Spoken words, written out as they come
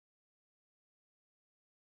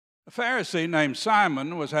A Pharisee named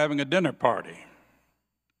Simon was having a dinner party,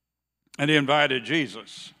 and he invited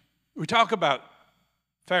Jesus. We talk about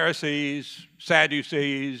Pharisees,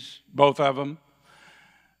 Sadducees, both of them,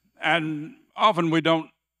 and often we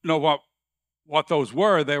don't know what those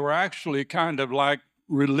were. They were actually kind of like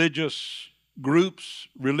religious groups,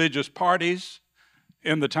 religious parties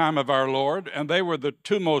in the time of our Lord, and they were the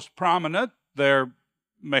two most prominent. There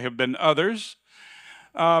may have been others,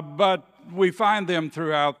 but we find them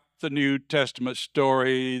throughout the New Testament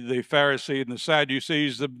story, the Pharisee and the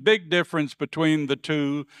Sadducees. The big difference between the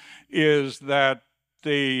two is that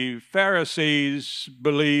the Pharisees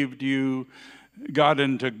believed you got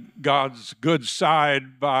into God's good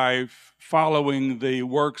side by following the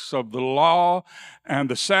works of the law, and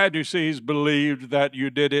the Sadducees believed that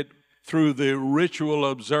you did it through the ritual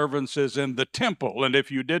observances in the temple. And if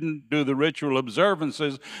you didn't do the ritual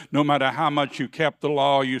observances, no matter how much you kept the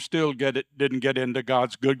law, you still didn't get into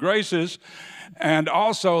God's good graces. And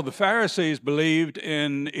also the Pharisees believed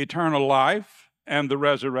in eternal life and the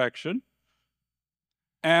resurrection.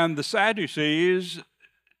 And the Sadducees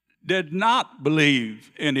did not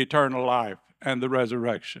believe in eternal life and the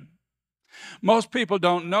resurrection. Most people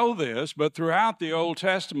don't know this, but throughout the Old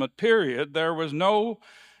Testament period, there was no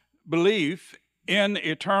belief in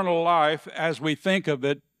eternal life as we think of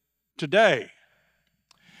it today.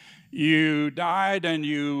 You died and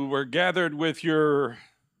you were gathered with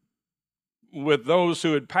those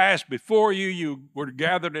who had passed before you. You were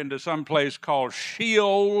gathered into some place called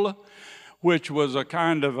Sheol, which was a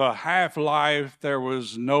kind of a half-life. There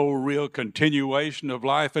was no real continuation of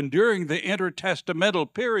life. And during the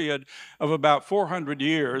intertestamental period of about 400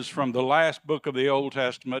 years, from the last book of the Old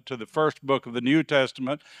Testament to the first book of the New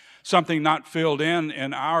Testament, something not filled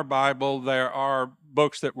in our Bible, there are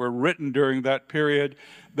books that were written during that period.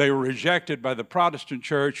 They were rejected by the Protestant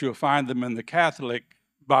church. You'll find them in the Catholic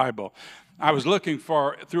Bible. I was looking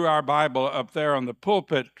through our Bible up there on the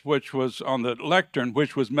pulpit, which was on the lectern,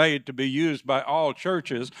 which was made to be used by all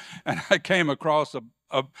churches, and I came across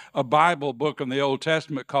a Bible book in the Old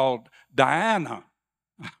Testament called Diana.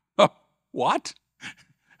 What?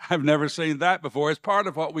 I've never seen that before. It's part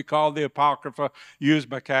of what we call the Apocrypha, used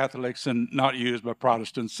by Catholics and not used by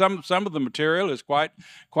Protestants. Some of the material is quite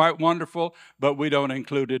wonderful, but we don't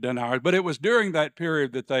include it in ours. But it was during that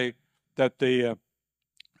period that the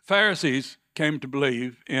Pharisees came to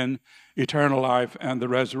believe in eternal life and the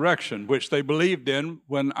resurrection, which they believed in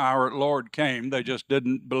when our Lord came. They just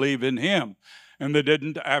didn't believe in him. And they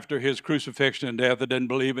didn't, after his crucifixion and death, they didn't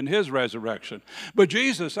believe in his resurrection. But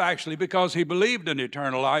Jesus actually, because he believed in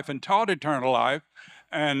eternal life and taught eternal life,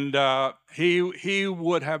 and he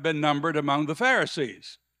would have been numbered among the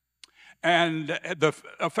Pharisees. And a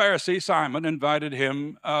Pharisee, Simon, invited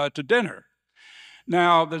him to dinner.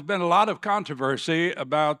 Now, there's been a lot of controversy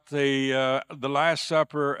about the Last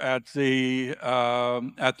Supper at the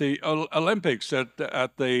Olympics, at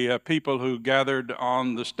the people who gathered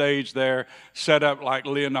on the stage there, set up like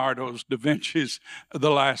Leonardo's da Vinci's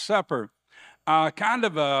The Last Supper. Kind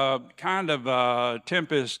of a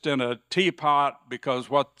tempest in a teapot,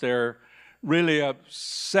 because what they're really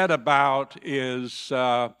upset about is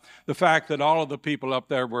the fact that all of the people up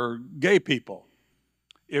there were gay people.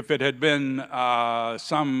 If it had been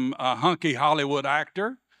some hunky Hollywood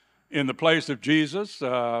actor in the place of Jesus,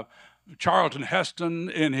 Charlton Heston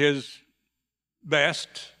in his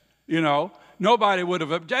best, nobody would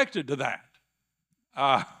have objected to that.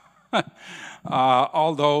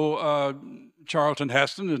 Although Charlton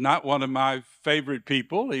Heston is not one of my favorite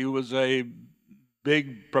people. He was a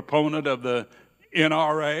big proponent of the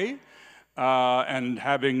NRA and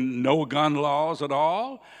having no gun laws at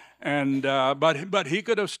all. And but he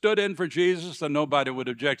could have stood in for Jesus and nobody would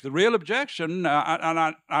object. The real objection,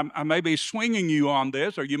 and I may be swinging you on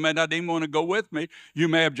this, or you may not even want to go with me, you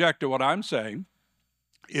may object to what I'm saying,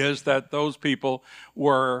 is that those people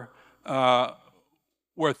were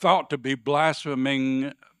thought to be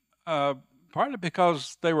blaspheming partly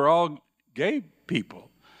because they were all gay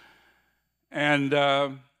people. And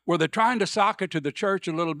were they trying to sock it to the church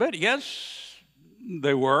a little bit? Yes,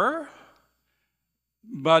 they were.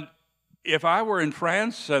 But if I were in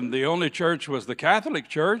France and the only church was the Catholic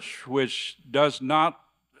Church, which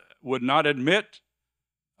would not admit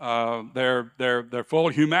their full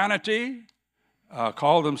humanity,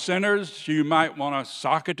 call them sinners, you might want to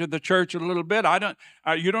sock it to the church a little bit.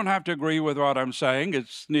 You don't have to agree with what I'm saying.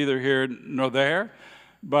 It's neither here nor there.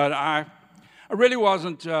 But I really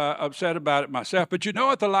wasn't upset about it myself. But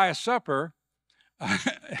at the Last Supper,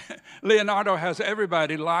 Leonardo has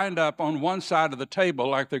everybody lined up on one side of the table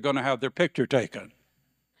like they're going to have their picture taken.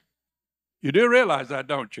 You do realize that,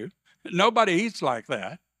 don't you? Nobody eats like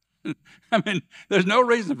that. I mean, there's no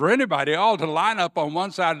reason for anybody all to line up on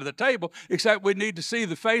one side of the table, except we need to see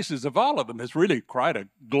the faces of all of them. It's really quite a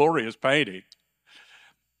glorious painting.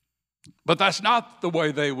 But that's not the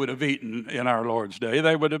way they would have eaten in our Lord's day.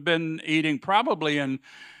 They would have been eating probably in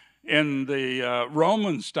the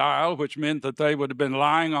Roman style, which meant that they would have been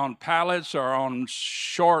lying on pallets or on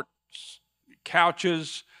short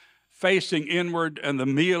couches facing inward, and the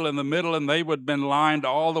meal in the middle, and they would have been lined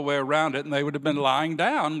all the way around it, and they would have been lying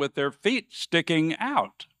down with their feet sticking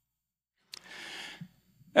out.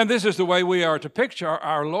 And this is the way we are to picture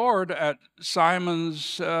our Lord at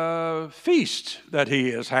Simon's feast that he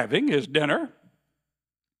is having, his dinner.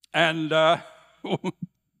 And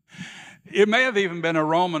it may have even been a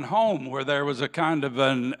Roman home where there was a kind of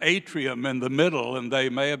an atrium in the middle, and they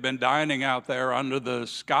may have been dining out there under the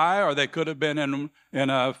sky, or they could have been in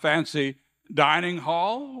a fancy dining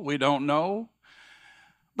hall. We don't know.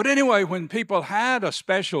 But anyway, when people had a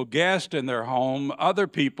special guest in their home, other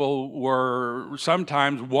people were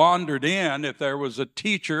sometimes wandered in. If there was a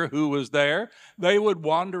teacher who was there, they would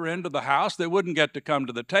wander into the house. They wouldn't get to come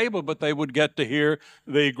to the table, but they would get to hear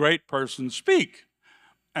the great person speak.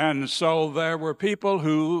 And so there were people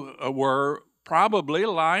who were probably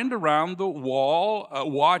lined around the wall,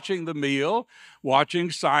 watching the meal, watching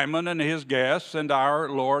Simon and his guests and our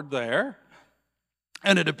Lord there.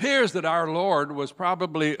 And it appears that our Lord was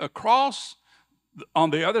probably across on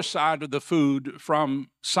the other side of the food from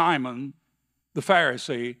Simon, the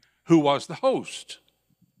Pharisee, who was the host.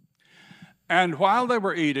 And while they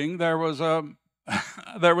were eating, there was a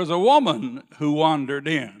woman who wandered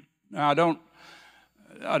in. Now,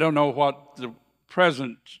 I don't know what the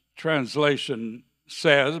present translation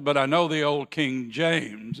says, but I know the old King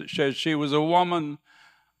James. It says she was a woman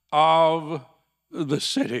of the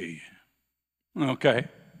city. Okay.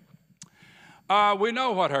 We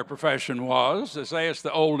know what her profession was. They say it's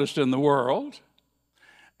the oldest in the world.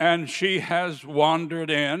 And she has wandered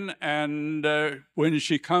in, and when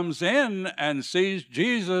she comes in and sees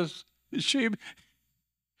Jesus, she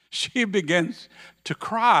begins to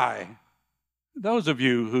cry. Those of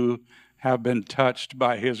you who have been touched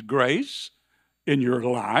by his grace in your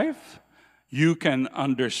life, you can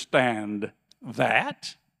understand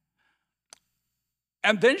that.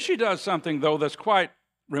 And then she does something, though, that's quite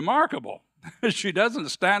remarkable. She doesn't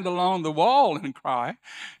stand along the wall and cry.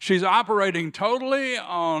 She's operating totally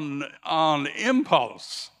on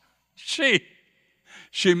impulse. She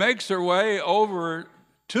makes her way over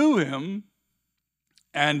to him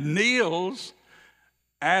and kneels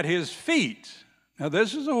at his feet. Now,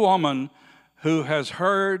 this is a woman who has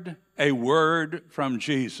heard a word from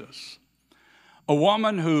Jesus, a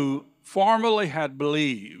woman who formerly had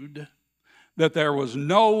believed that there was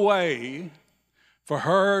no way for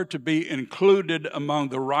her to be included among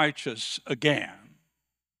the righteous again,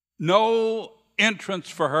 no entrance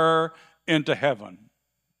for her into heaven.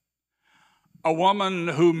 A woman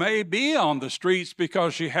who may be on the streets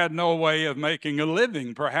because she had no way of making a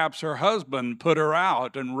living. Perhaps her husband put her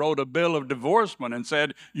out and wrote a bill of divorcement and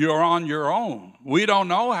said, "You're on your own." We don't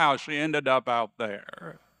know how she ended up out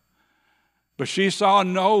there. But she saw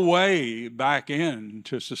no way back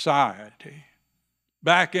into society,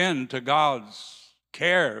 back into God's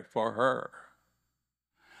care for her.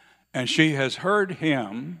 And she has heard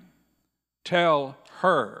him tell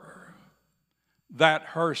her that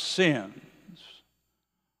her sins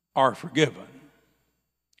are forgiven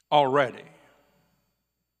already,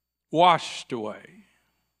 washed away,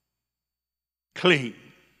 clean.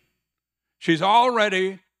 She's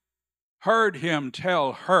already heard him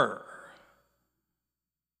tell her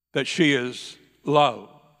that she is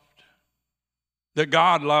loved, that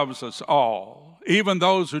God loves us all, even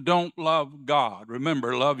those who don't love God.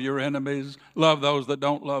 Remember, love your enemies, love those that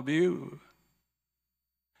don't love you.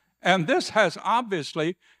 And this has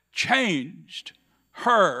obviously changed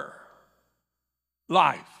her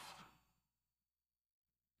life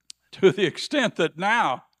to the extent that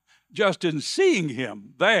now, just in seeing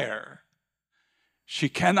him there, she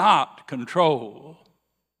cannot control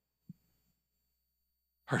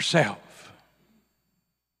herself,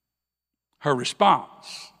 her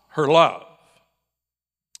response, her love.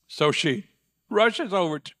 So she rushes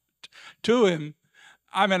over to him.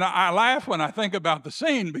 I mean, I laugh when I think about the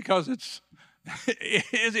scene because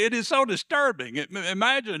it is so disturbing.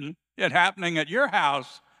 Imagine it happening at your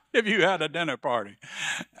house if you had a dinner party.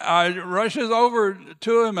 Rushes over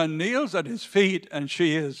to him and kneels at his feet, and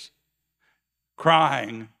she is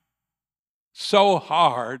crying so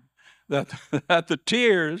hard that the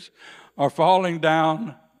tears are falling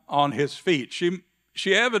down on his feet.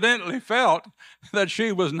 She evidently felt that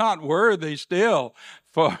she was not worthy still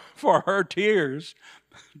for her tears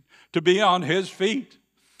to be on his feet.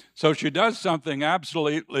 So she does something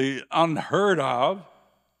absolutely unheard of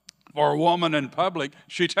for a woman in public.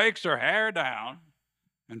 She takes her hair down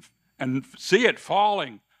and see it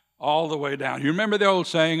falling all the way down. You remember the old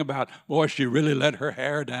saying about, boy, she really let her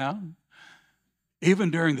hair down?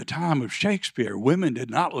 Even during the time of Shakespeare, women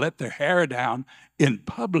did not let their hair down in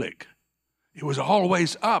public. It was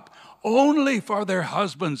always up. Only for their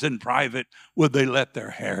husbands in private would they let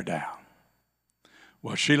their hair down.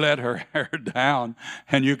 Well, she let her hair down,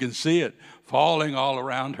 and you can see it falling all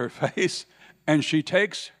around her face. And she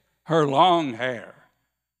takes her long hair,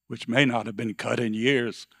 which may not have been cut in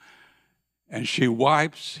years, and she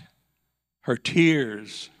wipes her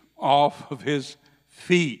tears off of his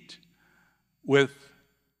feet with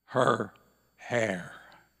her hair.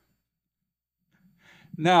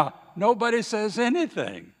 Now, nobody says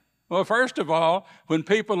anything. Well, first of all, when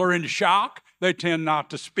people are in shock, they tend not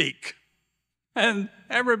to speak. And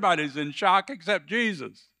everybody's in shock except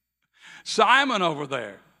Jesus. Simon over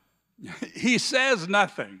there, he says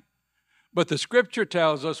nothing, but the scripture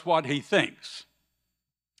tells us what he thinks.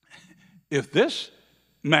 If this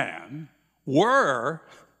man were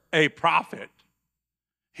a prophet,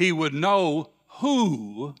 he would know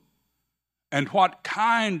who and what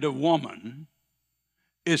kind of woman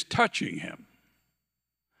is touching him.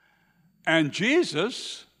 And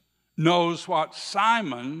Jesus knows what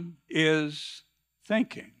Simon is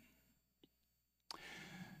thinking.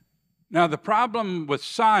 Now, the problem with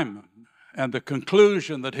Simon and the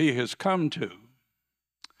conclusion that he has come to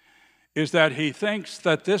is that he thinks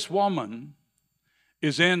that this woman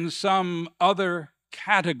is in some other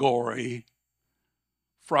category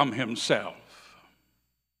from himself.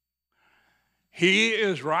 He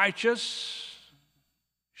is righteous,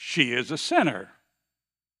 she is a sinner.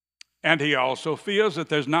 And he also feels that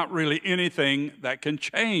there's not really anything that can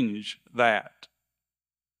change that.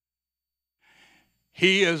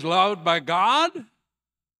 He is loved by God,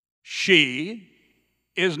 she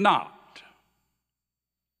is not.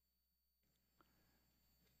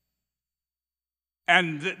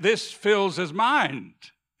 And this fills his mind.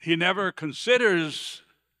 He never considers,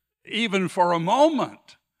 even for a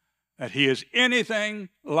moment, that he is anything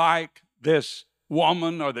like this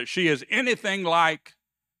woman or that she is anything like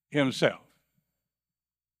himself.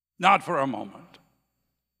 Not for a moment.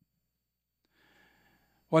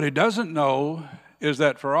 What he doesn't know is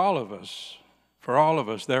that for all of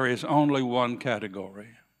us, there is only one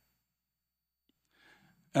category,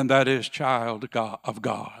 and that is child of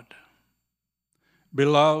God.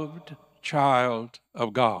 Beloved child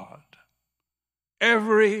of God.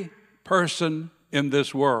 Every person in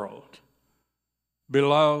this world,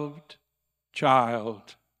 beloved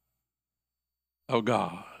child of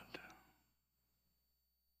God.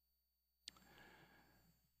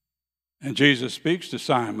 And Jesus speaks to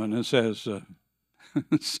Simon and says,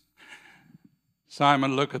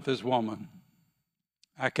 Simon, look at this woman.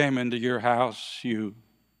 I came into your house. You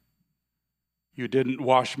didn't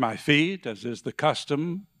wash my feet, as is the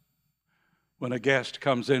custom when a guest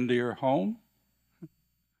comes into your home.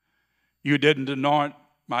 You didn't anoint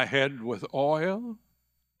my head with oil,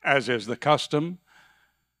 as is the custom.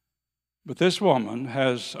 But this woman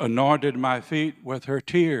has anointed my feet with her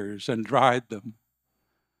tears and dried them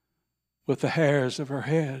with the hairs of her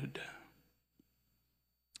head.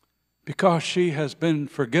 Because she has been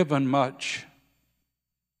forgiven much,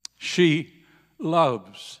 she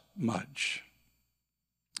loves much.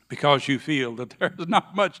 Because you feel that there's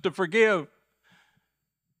not much to forgive,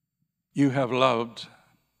 you have loved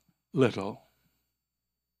little.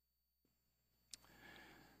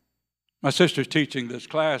 My sister's teaching this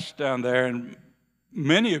class down there, and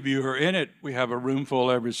many of you are in it. We have a room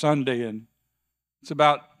full every Sunday, and it's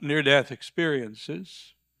about near-death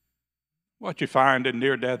experiences. What you find in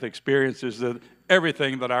near-death experiences is that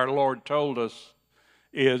everything that our Lord told us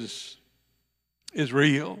is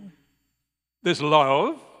real. This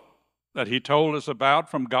love that he told us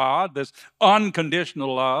about from God, this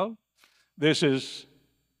unconditional love, this is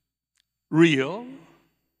real.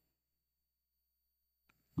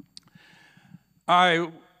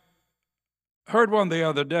 I heard one the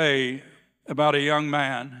other day about a young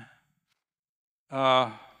man.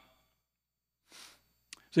 It's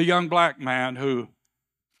a young black man who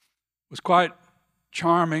was quite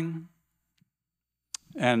charming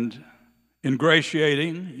and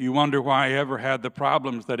ingratiating. You wonder why he ever had the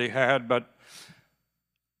problems that he had, but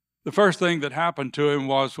the first thing that happened to him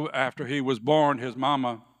was after he was born, his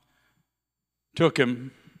mama took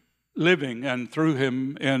him living and threw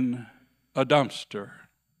him in a dumpster.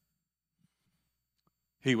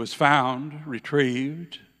 He was found,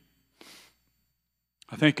 retrieved,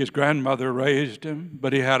 I think his grandmother raised him,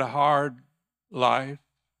 but he had a hard life.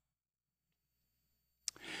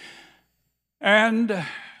 And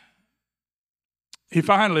he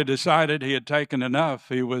finally decided he had taken enough.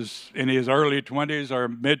 He was in his early 20s or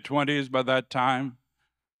mid-20s by that time.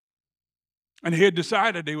 And he had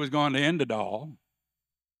decided he was going to end it all.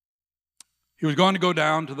 He was going to go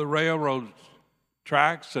down to the railroad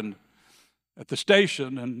tracks and at the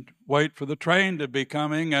station and wait for the train to be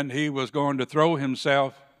coming, and he was going to throw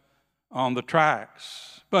himself on the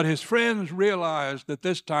tracks. But his friends realized that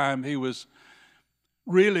this time he was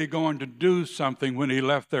really going to do something when he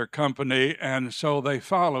left their company, and so they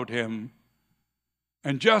followed him.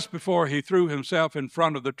 And just before he threw himself in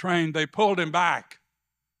front of the train, they pulled him back.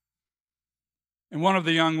 And one of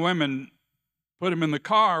the young women put him in the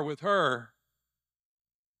car with her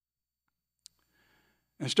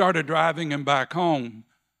and started driving him back home.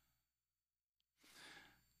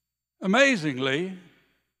 Amazingly,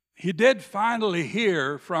 he did finally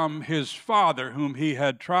hear from his father, whom he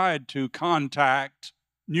had tried to contact,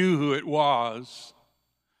 knew who it was.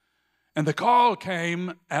 And the call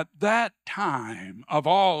came at that time, of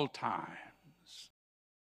all times.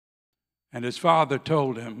 And his father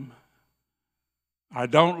told him, "I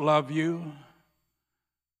don't love you.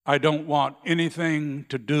 I don't want anything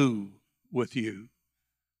to do with you."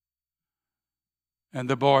 And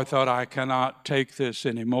the boy thought, "I cannot take this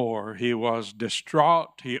anymore." He was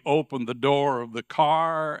distraught. He opened the door of the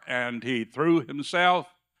car and he threw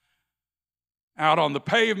himself out on the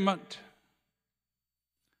pavement.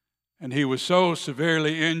 And he was so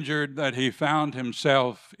severely injured that he found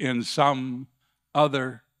himself in some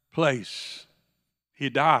other place. He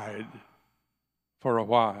died for a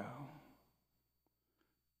while.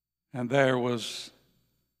 And there was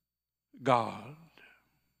God.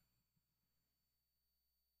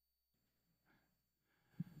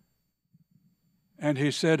 And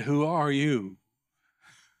he said, "Who are you?"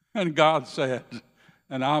 And God said,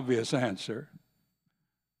 an obvious answer,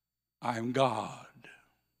 "I'm God.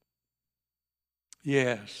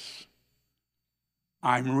 Yes,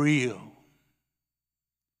 I'm real.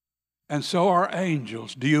 And so are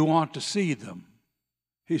angels. Do you want to see them?"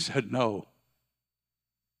 He said, "No."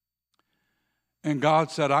 And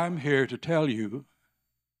God said, "I'm here to tell you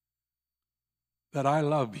that I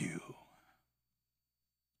love you."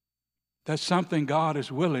 That's something God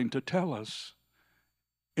is willing to tell us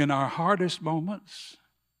in our hardest moments.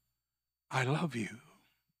 I love you.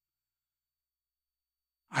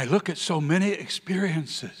 I look at so many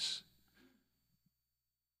experiences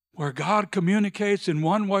where God communicates in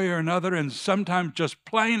one way or another, and sometimes just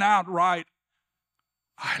plain outright,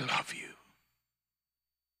 "I love you.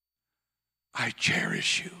 I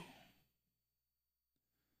cherish you.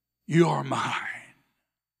 You are mine."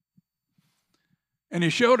 And he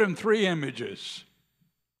showed him 3 images.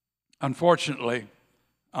 Unfortunately,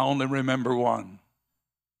 I only remember one.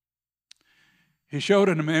 He showed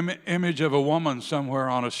him an image of a woman somewhere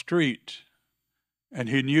on a street, and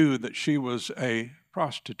he knew that she was a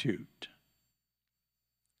prostitute.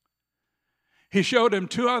 He showed him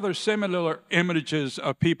 2 other similar images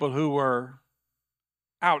of people who were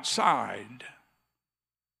outside,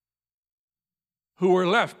 who were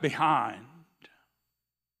left behind,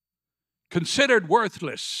 considered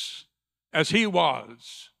worthless as he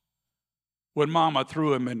was when Mama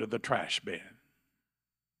threw him into the trash bin.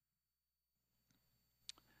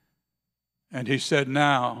 And he said,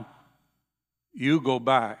 "Now, you go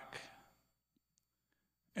back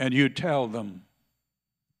and you tell them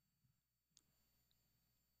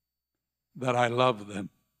that I love them."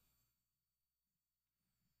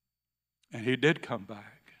 And he did come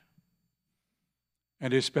back.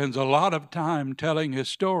 And he spends a lot of time telling his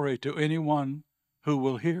story to anyone who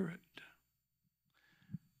will hear it.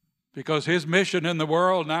 Because his mission in the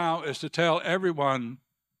world now is to tell everyone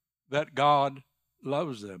that God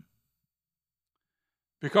loves them.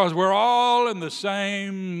 Because we're all in the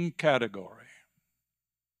same category.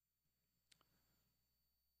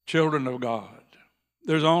 Children of God.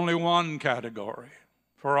 There's only one category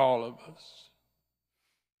for all of us.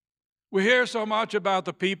 We hear so much about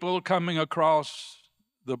the people coming across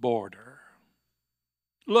the border.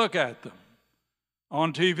 Look at them.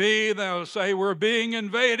 On TV, they'll say we're being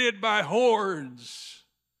invaded by hordes.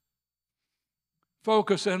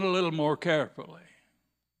 Focus in a little more carefully.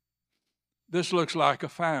 This looks like a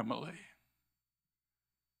family.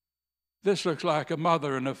 This looks like a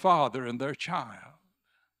mother and a father and their child.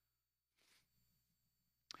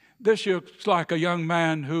 This looks like a young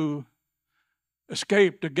man who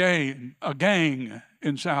escaped a gang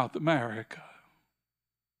in South America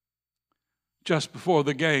just before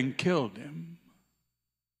the gang killed him.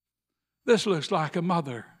 This looks like a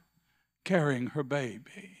mother carrying her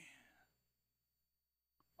baby.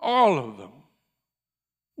 All of them.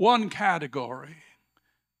 One category,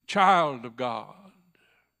 child of God.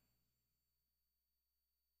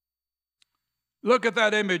 Look at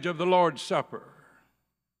that image of the Lord's Supper.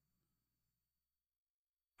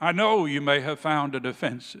 I know you may have found it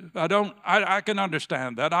offensive. I can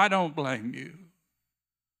understand that. I don't blame you.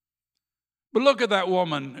 But look at that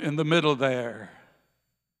woman in the middle there,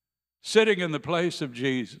 sitting in the place of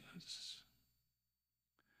Jesus,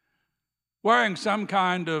 wearing some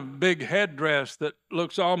kind of big headdress that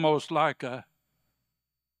looks almost like a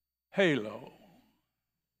halo.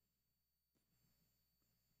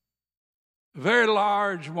 A very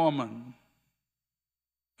large woman,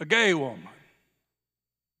 a gay woman.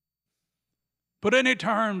 Put any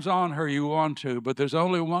terms on her you want to, but there's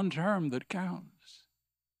only one term that counts.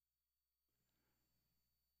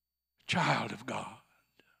 Child of God.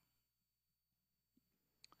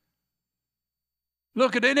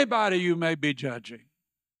 Look at anybody you may be judging.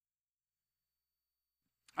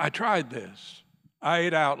 I tried this. I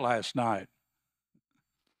ate out last night.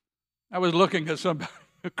 I was looking at somebody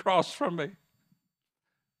across from me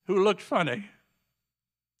who looked funny.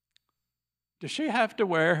 Does she have to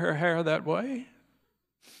wear her hair that way?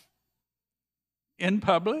 In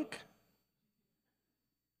public?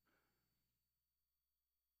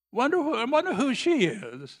 I wonder who she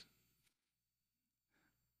is.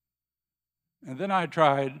 And then I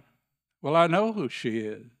tried, well, I know who she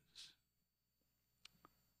is.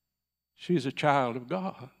 She's a child of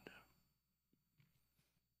God.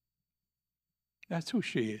 That's who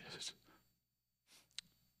she is.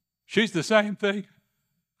 She's the same thing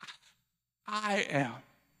I am.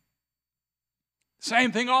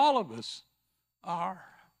 Same thing all of us are.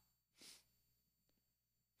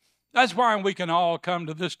 That's why we can all come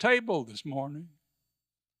to this table this morning.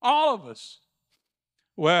 All of us.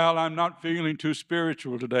 Well, I'm not feeling too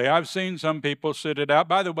spiritual today. I've seen some people sit it out.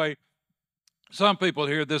 By the way, some people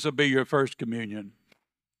here, this will be your first communion.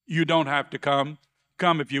 You don't have to come.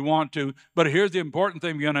 Come if you want to. But here's the important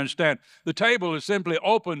thing you understand. The table is simply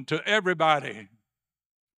open to everybody.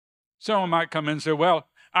 Someone might come in and say, well,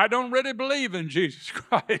 I don't really believe in Jesus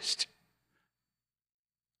Christ.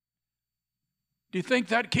 Do you think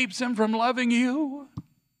that keeps them from loving you?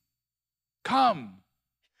 Come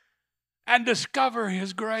and discover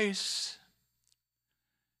His grace.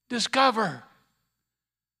 Discover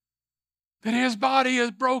that His body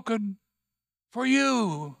is broken for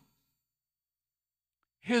you.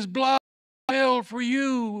 His blood fell for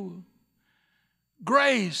you.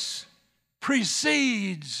 Grace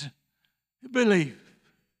precedes belief.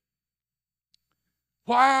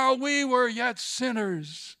 While we were yet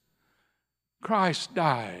sinners, Christ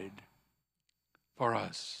died for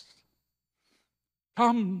us.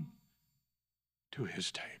 Come to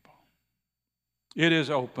His table. It is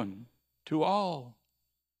open to all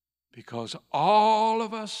because all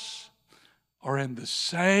of us are in the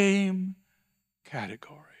same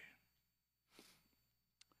category.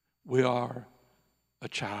 We are a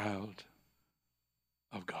child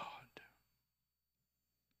of God.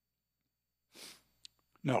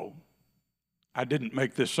 No, I didn't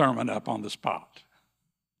make this sermon up on the spot.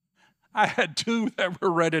 I had two that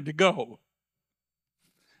were ready to go.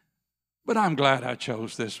 But I'm glad I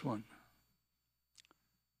chose this one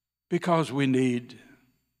because we need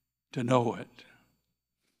to know it.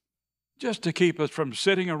 Just to keep us from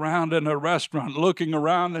sitting around in a restaurant, looking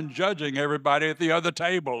around and judging everybody at the other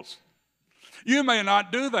tables. You may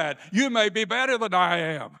not do that. You may be better than I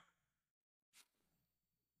am.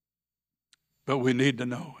 But we need to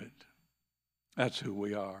know it. That's who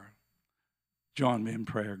we are. Join me in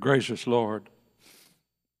prayer. Gracious Lord,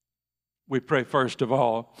 we pray first of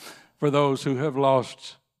all for those who have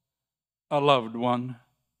lost a loved one.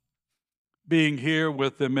 Being here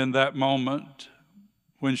with them in that moment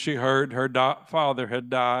when she heard her father had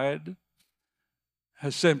died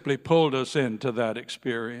has simply pulled us into that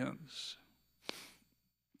experience.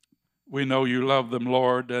 We know you love them,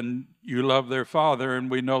 Lord, and you love their father,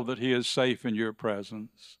 and we know that he is safe in your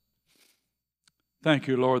presence. Thank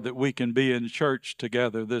you, Lord, that we can be in church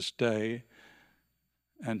together this day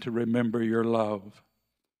and to remember your love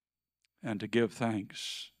and to give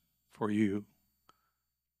thanks for you,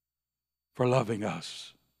 for loving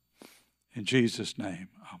us. In Jesus' name,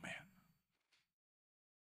 amen.